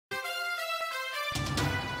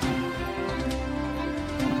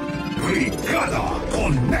Brigada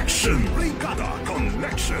Connection. Brigada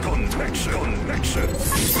Connection. Brigada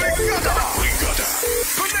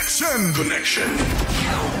Connection.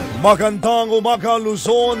 Magandang umaga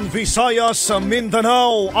Luzon, Visayas,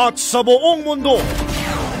 Mindanao at sa buong mundo.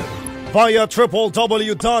 Via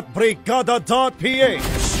www.brigada.ph.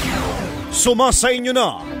 Sumasa inyo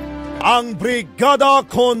na ang Brigada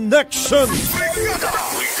Connection. Brigada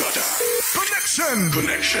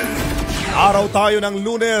Connection. Araw tayo ng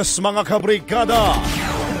Lunes, mga kabrigada,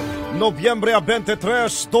 Nobyembre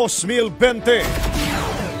 23, 2020.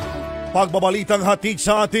 Pagbabalitang hatid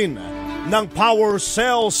sa atin ng Power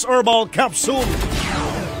Cells Herbal Capsule,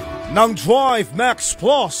 ng Drive Max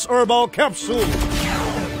Plus Herbal Capsule,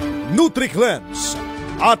 NutriCleanse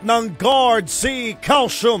at ng Guard C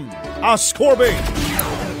Calcium Ascorbate.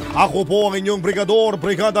 Ako po ang inyong brigador,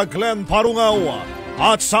 Brigada Glenn Parungaw,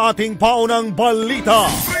 at sa ating paunang balita,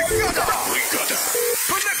 Brigada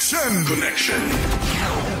Connection.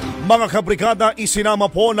 mga kabrigada,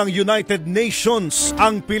 isinama po ng United Nations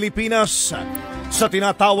ang Pilipinas sa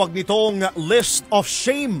tinatawag nitong List of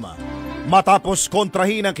Shame matapos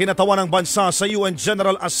kontrahin ng kinatawan ng bansa sa UN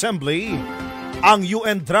General Assembly ang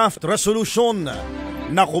UN Draft Resolution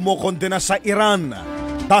na kumukondena sa Iran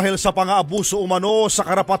dahil sa pang-aabuso umano sa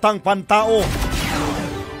karapatang pantao.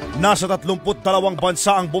 Nasa 32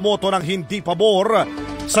 bansa ang bumoto ng hindi pabor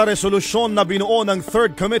sa resolusyon na binuo ng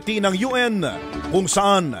Third Committee ng UN, kung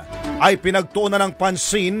saan ay pinagtuunan ng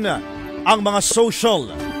pansin ang mga social,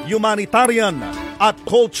 humanitarian at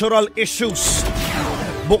cultural issues.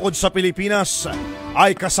 Bukod sa Pilipinas,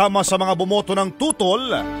 ay kasama sa mga bumoto ng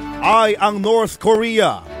tutol ay ang North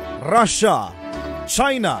Korea, Russia,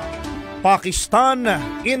 China, Pakistan,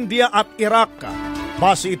 India at Iraq.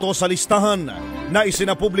 Base ito sa listahan na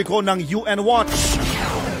isinapubliko ng UN Watch.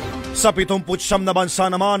 Sa 79 na bansa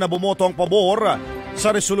naman na bumoto ang pabor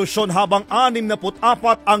sa resolusyon habang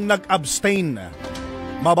 64 ang nag-abstain.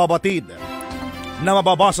 Mababatid na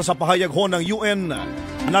mababasa sa pahayag ng UN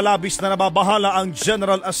na labis na nababahala ang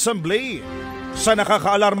General Assembly sa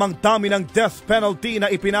nakakaalarmang dami ng death penalty na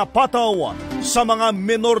ipinapataw sa mga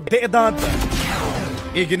menor de edad.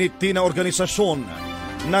 Iginiti na organisasyon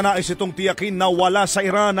na nais itong tiyakin na wala sa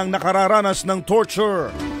Iran ang nakararanas ng torture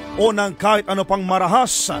o ng kahit ano pang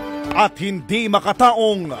marahas at hindi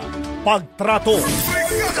makataong pagtrato.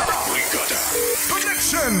 Brigada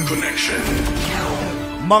Connection.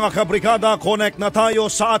 Mga kabrigada, connect na tayo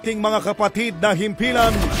sa ating mga kapatid na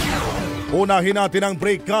himpilan. Unahin natin ang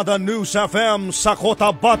Brigada News FM sa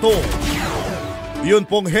Cotabato. Yun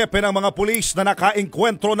pong hepe ng mga pulis na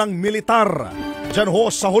nakaengkwentro ng militar dyan ho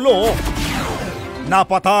sa Hulo,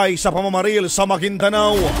 napatay sa pamamaril sa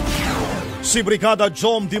Maguindanao. Si Brigada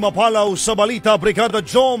Jom Di Mapalaw sa balita. Brigada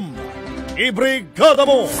Jom, ibrigada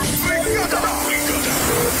mo! Brigada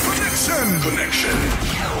Connection. Brigada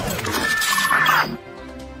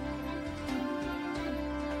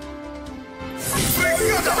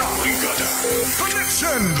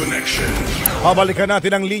Connection. Babalikan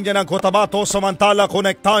natin ang linya ng Cotabato, samantala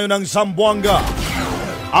connect tayo ng Zamboanga.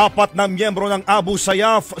 4 na miyembro ng Abu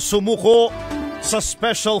Sayyaf sumuko sa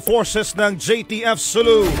Special Forces ng JTF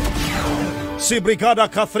Sulu. Si Brigada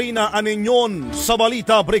Cathrina Aninyon sa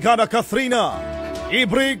balita. Brigada Cathrina,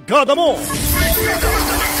 ibrigada mo!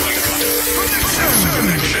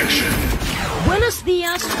 Buenos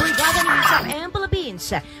dias, Brigada News FM Philippines.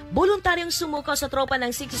 Voluntaryong sumuko sa tropa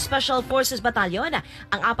ng 6th Special Forces Battalion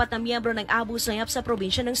ang 4 na miyembro ng Abu Sayyaf sa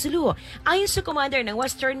probinsya ng Sulu. Ayon sa Commander ng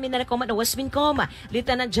Western Mindanao Command o Westmincom,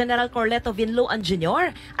 Lieutenant General Corleto Vinloan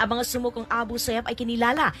Jr., ang mga sumukong Abu Sayyaf ay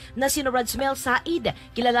kinilala na si Radsmel Said,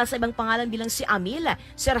 kilala sa ibang pangalan bilang si Amil,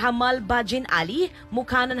 Sir Hamal Bajin Ali,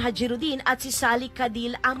 Mukhanan Hajirudin at si Sali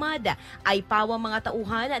Kadil Ahmad. Ay pawang mga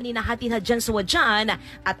tauhan ni Nahatin Hadjan Sawadjan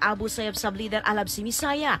at Abu Sayyaf Subleader Alab si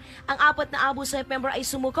Misaya. Ang 4 na Abu Sayyaf member ay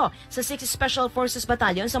sumuko sa 6th Special Forces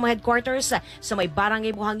Battalion sa mga headquarters sa may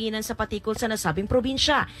barangay Buhanginan sa Patikol sa nasabing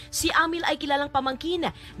probinsya. Si Amil ay kilalang pamangkin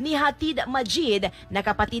ni Hatid Majid na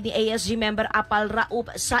kapatid ni ASG member Apal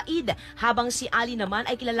Raup Said, habang si Ali naman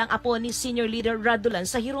ay kilalang apo ni Senior Leader Radulan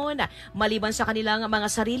Sahiron. Maliban sa kanilang mga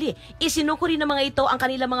sarili, isinuko rin ng mga ito ang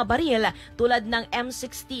kanilang mga baril tulad ng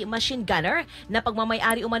M60 machine gunner na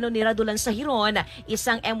pagmamayari umano ni Radulan Sahiron,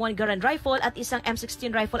 isang M1 Garand rifle at isang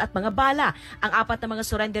M16 rifle at mga bala. Ang 4 na mga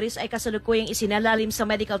surrenderies ay kasalukuyang isinalalim sa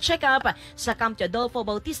medical check-up sa Camp Teodolfo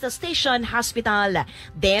Bautista Station Hospital.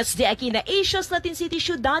 Desde aquí na Asia's Latin City,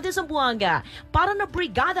 Ciudad de Zamboanga, para na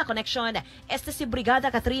Brigada Connection, este si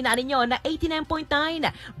Brigada Cathrina Aninyon na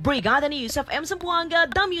 89.9, Brigada News FM Zamboanga,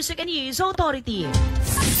 the Music and News Authority.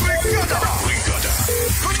 Brigada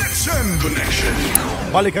Connection. Connection.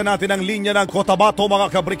 Balikan natin ang linya ng Cotabato mga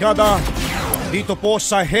kabrikada. Dito po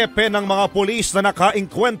sa hepe ng mga pulis na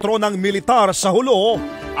nakaengkwentro ng militar sa Hulo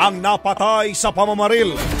ang napatay sa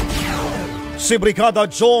pamamaril. Si Brigada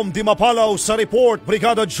Jom Dimapalaw sa report.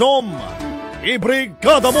 Brigada Jom,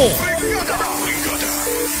 ibrigada mo! Brigada.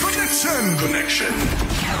 Connection.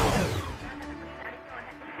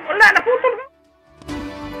 Wala, naputol.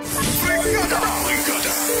 Brigada.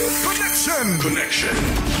 Connection.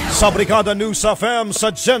 Sa Brigada News FM sa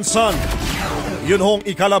Jensen, yun hong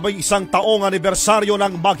ika-11 taong anibersaryo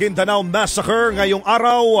ng Maguindanao Massacre ngayong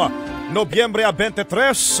araw, Nobyembre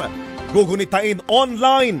 23, gugunitain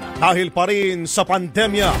online dahil pa rin sa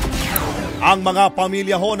pandemya. Ang mga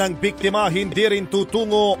pamilya ho ng biktima hindi rin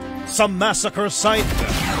tutungo sa massacre site.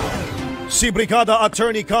 Si Brigada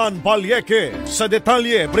Attorney Can Balyeke sa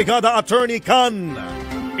detalye. Brigada Attorney Can,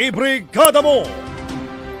 ibrigada mo!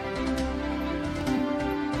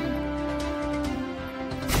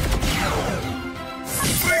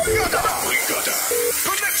 Brigada.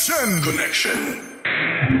 Connection.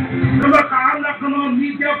 Nakakaalak ng mga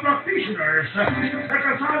media practitioners na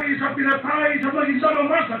kasali sa pinatay sa Maguindanao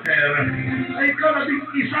Massacre ay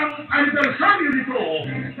ika-11 anibersaryo nito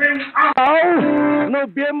ngayong araw,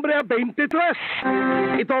 Nobyembre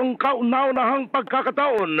 23. Itong kauna-unahang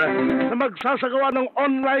pagkakataon na magsasagawa ng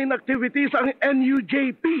online activities ang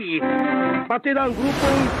NUJP pati ng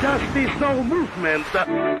grupong Justice Now Movement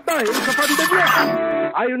dahil sa pandemya.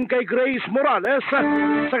 Ayon kay Grace Morales,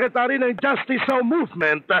 Secretary ng Justice Now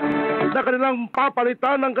Movement, na kanilang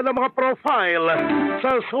papalitan ng kanilang mga profile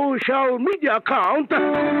sa social media account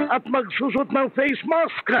at magsusot ng face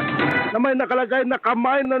mask na may nakalagay na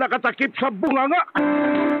kamay na nakatakip sa bunganga.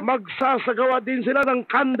 Magsasagawa din sila ng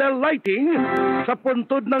candle lighting sa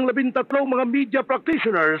puntod ng 13 mga media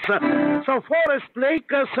practitioners sa Forest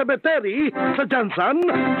Lake Cemetery sa Jansan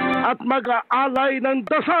at mag-aalay ng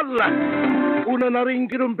dasal. Una na rin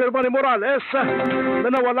kinumpirma ni Morales na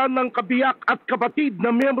nawalan ng kabiyak at kapatid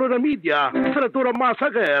na miyembro ng media sa naturang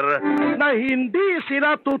massacre na hindi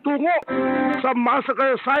sila tutungo sa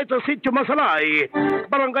massacre site sa Sitio Masalay,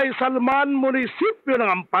 Barangay Salman, Munisipyo ng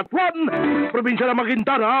Ampatuan, Probinsya ng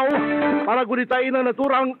Maguindanao, para gunitain ang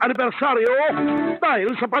naturang anibersaryo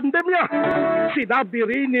dahil sa pandemya. Sinabi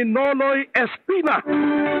rin ni Nonoy Espina,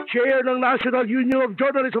 Chair ng National Union of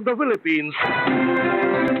Journalists of the Philippines,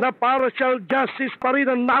 na partial justice pa rin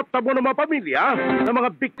ang natamo ng mga pamilya ng mga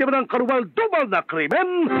biktima ng karumal-dumal na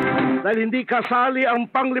krimen dahil hindi kasali ang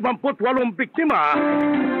pang-58 biktima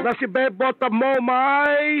na si Bebot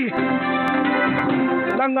Momay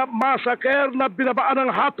ng massacre na binabaan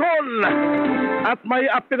ng hatol at may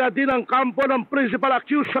apela din ang kampo ng principal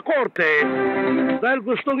accused sa korte dahil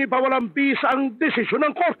gustong ipawalang bisa ang desisyon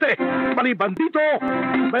ng korte. Maliban dito,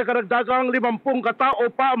 may karagdagang 50 katao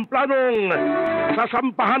pa ang planong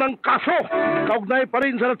sasampahan ng kaso kaugnay pa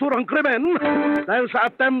rin sa naturang krimen dahil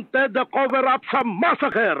sa attempted cover-up sa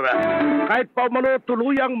massacre. Kahit pa umano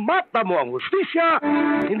tuluyang matamo ang hustisya,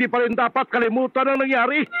 hindi pa rin dapat kalimutan ang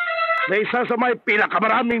nangyari na isa sa may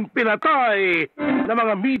pinakamaraming pinatay na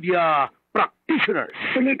mga media practitioners.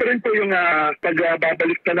 Sunod rin po yung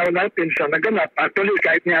pagbabalik tanaw natin sa naganap. Actually,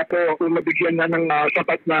 kahit nga po kung mabigyan na ng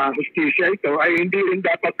sapat na hustisya ito, ay hindi rin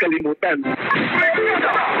dapat kalimutan.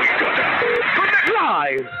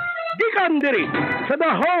 Live! Dikandiri sa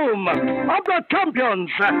the home of the champions,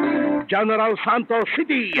 General Santos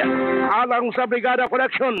City, alang sa Brigada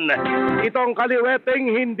Connection. Itong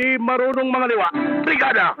kaliweteng hindi marunong mga liwa.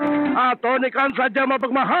 Brigada, Atty. Can sadya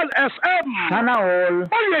mapagmahal SM. Sana all.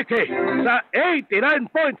 Balyeke sa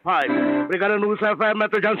 89.5. Brigada News FM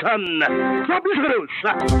Metro Johnson. Sa Brigada News.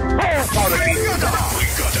 Brigada.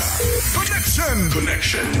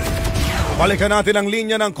 Connection. Balikan natin ang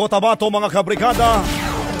linya ng Cotabato mga kabrikada.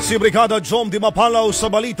 Si Brigada Jom Dimapalaw sa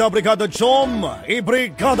balita. Brigada Jom,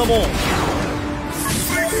 ibrigada mo!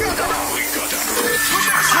 Brigada.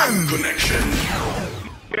 Connection.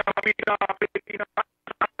 Brigada.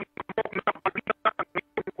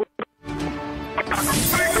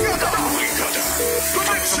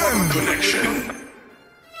 Connection.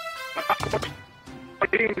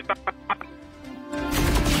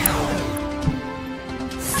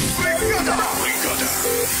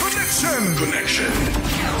 Connection.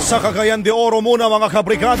 Sa Cagayan de Oro muna mga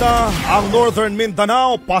kabrigada, ang Northern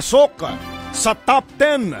Mindanao pasok sa top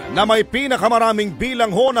 10 na may pinakamaraming bilang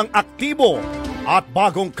ho ng aktibo at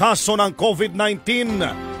bagong kaso ng COVID-19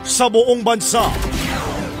 sa buong bansa.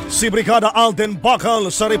 Si Brigada Alden Bakal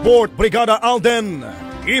sa report. Brigada Alden,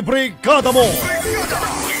 ibrigada mo! Brigada.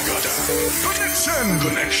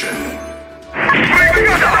 Connection.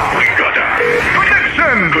 Brigada.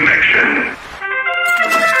 Connection.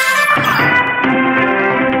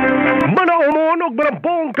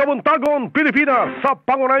 Sambong Kabuntagon, Pilipinas sa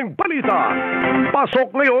pangunahing balita.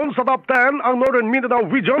 Pasok ngayon sa top 10 ang Northern Mindanao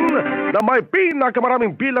Region na may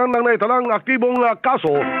pinakamaraming bilang ng naitalang aktibong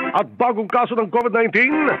kaso at bagong kaso ng COVID-19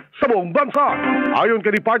 sa buong bansa. Ayon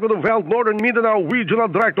kay Department of Health Northern Mindanao Regional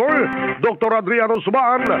Director Dr. Adriano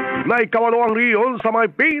Subaan, na ikawalo ang riyon sa may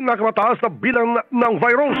pinakamataas na bilang ng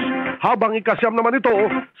virus, habang ikasyam naman ito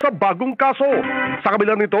sa bagong kaso. Sa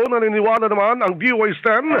kabila nito, naniniwala naman ang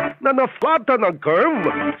DOH-10 na na-flatten ang curve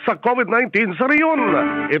sa COVID-19 sa riyon.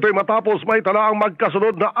 Ito'y matapos may tala ang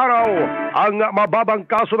magkasunod na araw ang mababang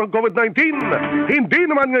kaso ng COVID-19. Hindi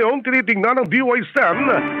naman ngayon tinitingnan ng DOH-10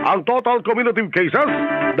 ang total cumulative cases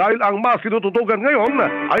dahil ang mas tinututugan ngayon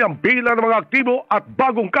ay ang bilang ng mga aktibo at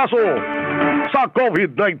bagong kaso sa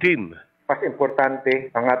COVID-19. Mas importante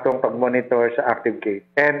ang atong pag-monitor sa active case.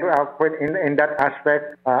 And in that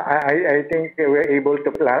aspect, I think we're able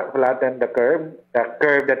to flatten the curve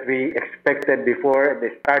that we expected before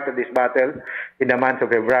the start of this battle in the months of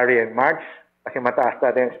February and March. Kasi mataas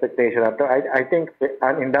na yung expectation nato. I think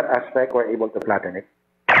in that aspect, we're able to flatten it.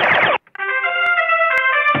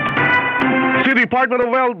 Si Department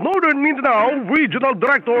of Health Northern Mindanao Regional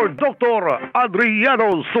Director Dr.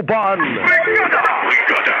 Adriano Subaan. Brigada!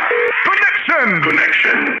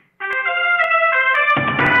 Connection!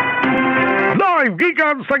 Live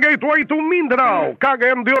gikan sa Gateway to Mindanao,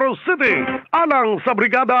 Cagayan de Oro City, alang sa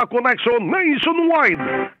Brigada Connection Nationwide.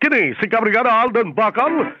 Kini si Kabrigada Alden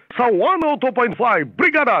Bakal sa 102.5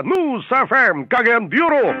 Brigada News FM Cagayan de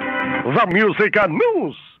Oro, the Music and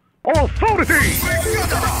News Authority.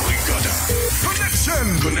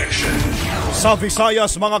 Connection! Sa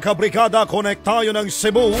Visayas, mga kabrigada, konektayo ng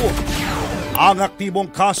Cebu. Ang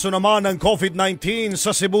aktibong kaso naman ng COVID-19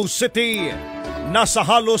 sa Cebu City, nasa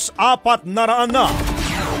halos 400 na.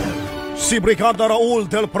 Si Brigada Raul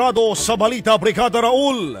Del Prado sa balita. Brigada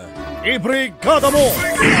Raul, ibrigada mo!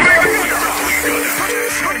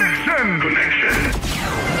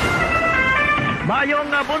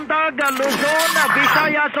 Mayong buntag, Luzon,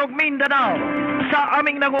 Visayas ug Mindanao. Sa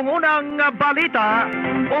aming nangungunang balita,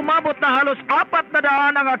 umabot na halos 400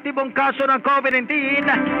 ang aktibong kaso ng COVID-19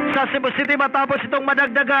 sa Cebu City matapos itong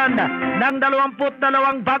madagdagan ng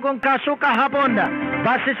 22 bagong kaso kahapon.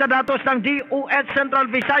 Base sa datos ng DOH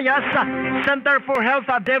Central Visayas Center for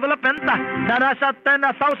Health Development na nasa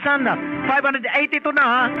 10,582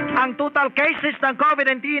 na ang total cases ng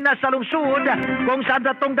COVID-19 sa lungsod, kung saan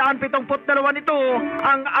 372 nito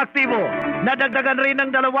ang aktibo. Nadagdagan rin ng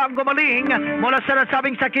 2 ang gumaling mula sa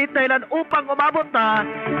nasabing sakit dahilan upang umabot na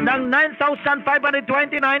ng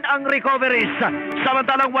 9,529 ang recoveries.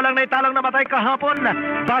 Samantalang walang naitalang namatay kahapon.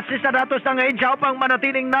 Base sa datos ng ahensya upang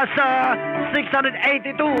manatiling nasa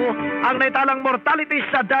 682 ang naitalang mortalities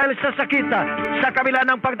dahil sa sakit. Sa kabila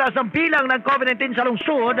ng pagtaas ng bilang ng COVID-19 sa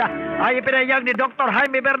lungsod, ay ipinahayag ni Dr.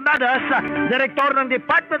 Jaime Bernadas, Direktor ng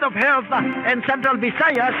Department of Health and Central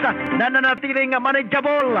Visayas, na nanatiling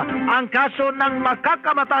manageable ang kaso ng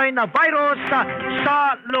makakamatay na virus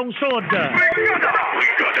sa lungsod.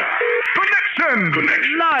 Connection!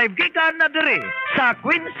 Live gikan na diri sa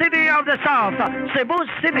Queen City of the South, Cebu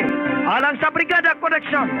City. Alang sa Brigada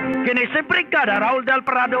Connection, kini si Brigada Raul Del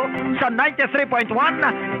Prado sa 93.1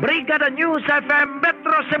 Brigada News FM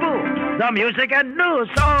Metro Cebu, the Music and News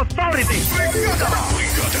Authority.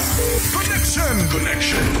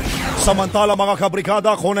 Connection! Samantala, mga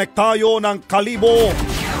kabrigada, konektayo ng Kalibo.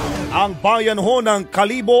 Ang bayan ho ng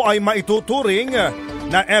Kalibo ay maituturing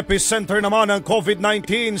na epicenter naman ng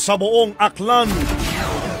COVID-19 sa buong Aklan.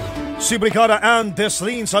 Si Brigada Ann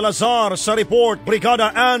Deslin Salazar sa report.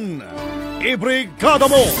 Brigada Ann, ibrigada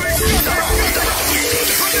mo!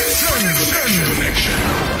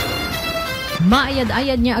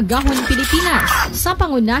 Maayad-ayad niya agahon Pilipinas. Sa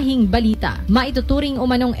pangunahing balita, maituturing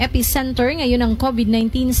umanong epicenter ngayon ng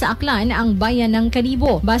COVID-19 sa Aklan ang bayan ng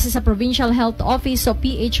Kalibo. Base sa Provincial Health Office o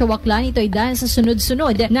PHO Aklan, ito ay dahil sa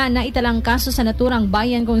sunod-sunod na naitalang kaso sa naturang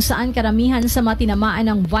bayan kung saan karamihan sa matinamaan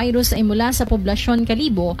ng virus ay mula sa poblasyon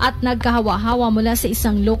Kalibo at nagkahawa-hawa mula sa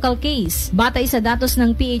isang local case. Batay sa datos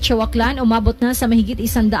ng PHO Aklan, umabot na sa mahigit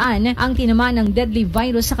 100 ang tinamaan ng deadly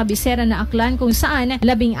virus sa kabisera na Aklan, kung saan 16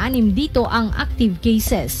 dito ang active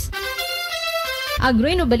cases.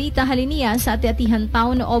 Agreno balita haliniya sa ati-atihan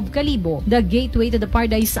town of Kalibo, the gateway to the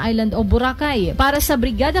Paradise Island of Boracay. Para sa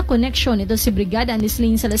Brigada Connection, ito si Brigada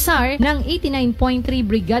Anislin Salazar ng 89.3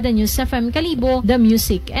 Brigada News FM Kalibo, the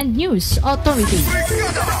Music and News Authority.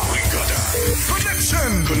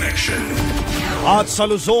 Connection! At sa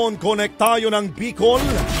Luzon, konektayo ng Bicol.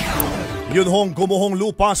 Yun hong gumuhong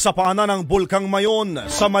lupa sa paanan ng Bulkang Mayon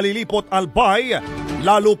sa Malilipot, Albay,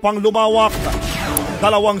 lalo pang lumawak.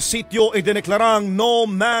 2 sityo idineklarang no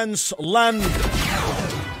man's land.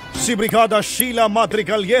 si Brigada Sheila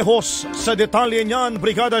Madrigallejos. Sa detalye niyan,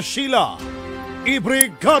 Brigada Sheila,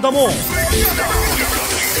 ibrigada mo!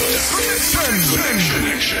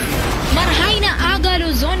 Marhay na aga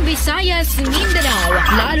Luzon, Visayas, Mindanao.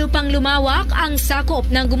 Lalo pang lumawak ang sakop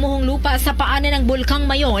ng gumuhong lupa sa paanan ng Bulkang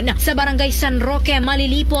Mayon sa Barangay San Roque,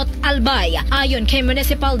 Malilipot, Albay. Ayon kay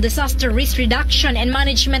Municipal Disaster Risk Reduction and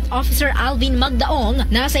Management Officer Alvin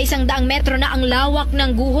Magdaong, nasa 100 metro na ang lawak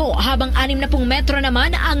ng guho habang 60 metro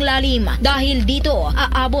naman ang lalim. Dahil dito,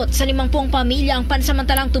 aabot sa 50 pamilya ang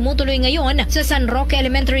pansamantalang tumutuloy ngayon sa San Roque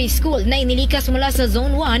Elementary School na inilikas mula sa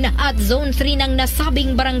Zone 1 at Zone 3 ng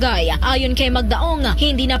nasabing barangay. Ayon kay Magdaong,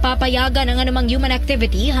 hindi napapayagan ang anumang human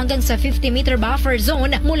activity hanggang sa 50-meter buffer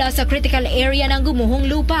zone mula sa critical area ng gumuhong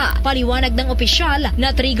lupa. Paliwanag ng opisyal na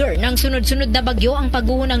trigger ng sunod-sunod na bagyo ang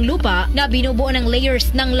pagguho ng lupa na binubuo ng layers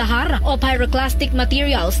ng lahar o pyroclastic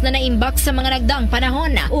materials na naimbak sa mga nagdaang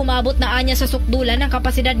panahon. Umabot na anya sa sukdulan ng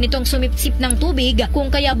kapasidad nitong sumipsip ng tubig kung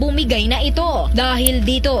kaya bumigay na ito. Dahil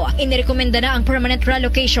dito, inirekomenda na ang permanent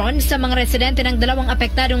relocation sa mga residente ng 2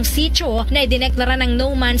 apektadong sitio na idineklara ng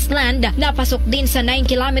no man's land na pasok din sa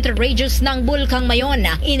 9-kilometer radius ng Bulkang Mayon.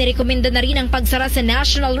 Inirekomenda na rin ang pagsara sa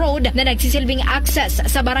National Road na nagsisilbing access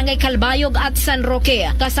sa Barangay Calbayog at San Roque.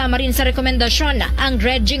 Kasama rin sa rekomendasyon ang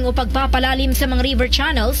dredging o pagpapalalim sa mga river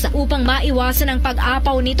channels upang maiwasan ang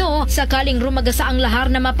pag-apaw nito sakaling rumagasa ang lahar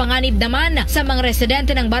na mapanganib naman sa mga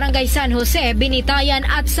residente ng Barangay San Jose, Binitayan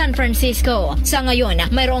at San Francisco. Sa ngayon,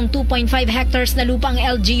 mayroong 2.5 hectares na lupang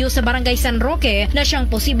LGU sa Barangay San Roque na siyang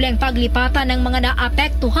posibleng paglipatan ng mga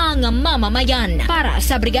naapektuhang mamamayan. Para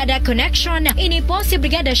sa Brigada Connection, ini po si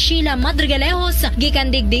Brigada Sheila Madrigallejos,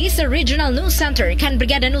 gikan digdi sa Regional News Center kan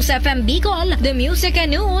Brigada News FM Bicol, the Music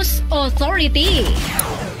and News Authority.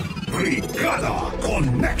 Brigada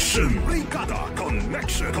Connection. Brigada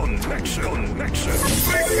Connection. Brigada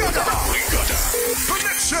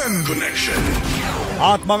Connection.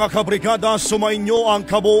 At mga kabrigada, sumainyo ang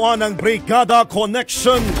kabuuan ng Brigada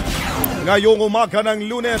Connection ngayong umaga ng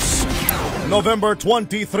Lunes, November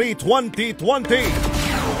 23, 2020.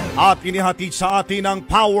 At inihatid sa atin ang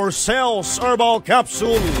Power Cells Herbal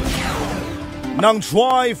Capsule ng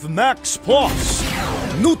Drive Max Plus,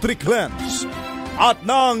 Nutri-Cleanse at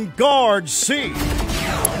ng Guard C.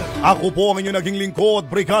 Ako po ang inyong naging lingkod,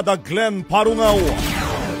 Brigada Glenn Parungaw.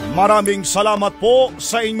 Maraming salamat po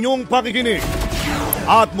sa inyong pakikinig.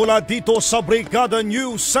 At mula dito sa Brigada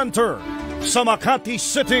News Center sa Makati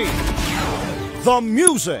City, the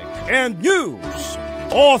Music and News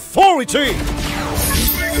Authority.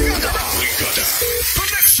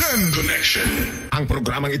 Connection. Ang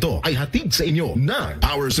programang ito ay hatid sa inyo ng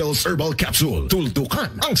Power Cells Herbal Capsule.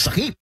 Tultukan ang sakit.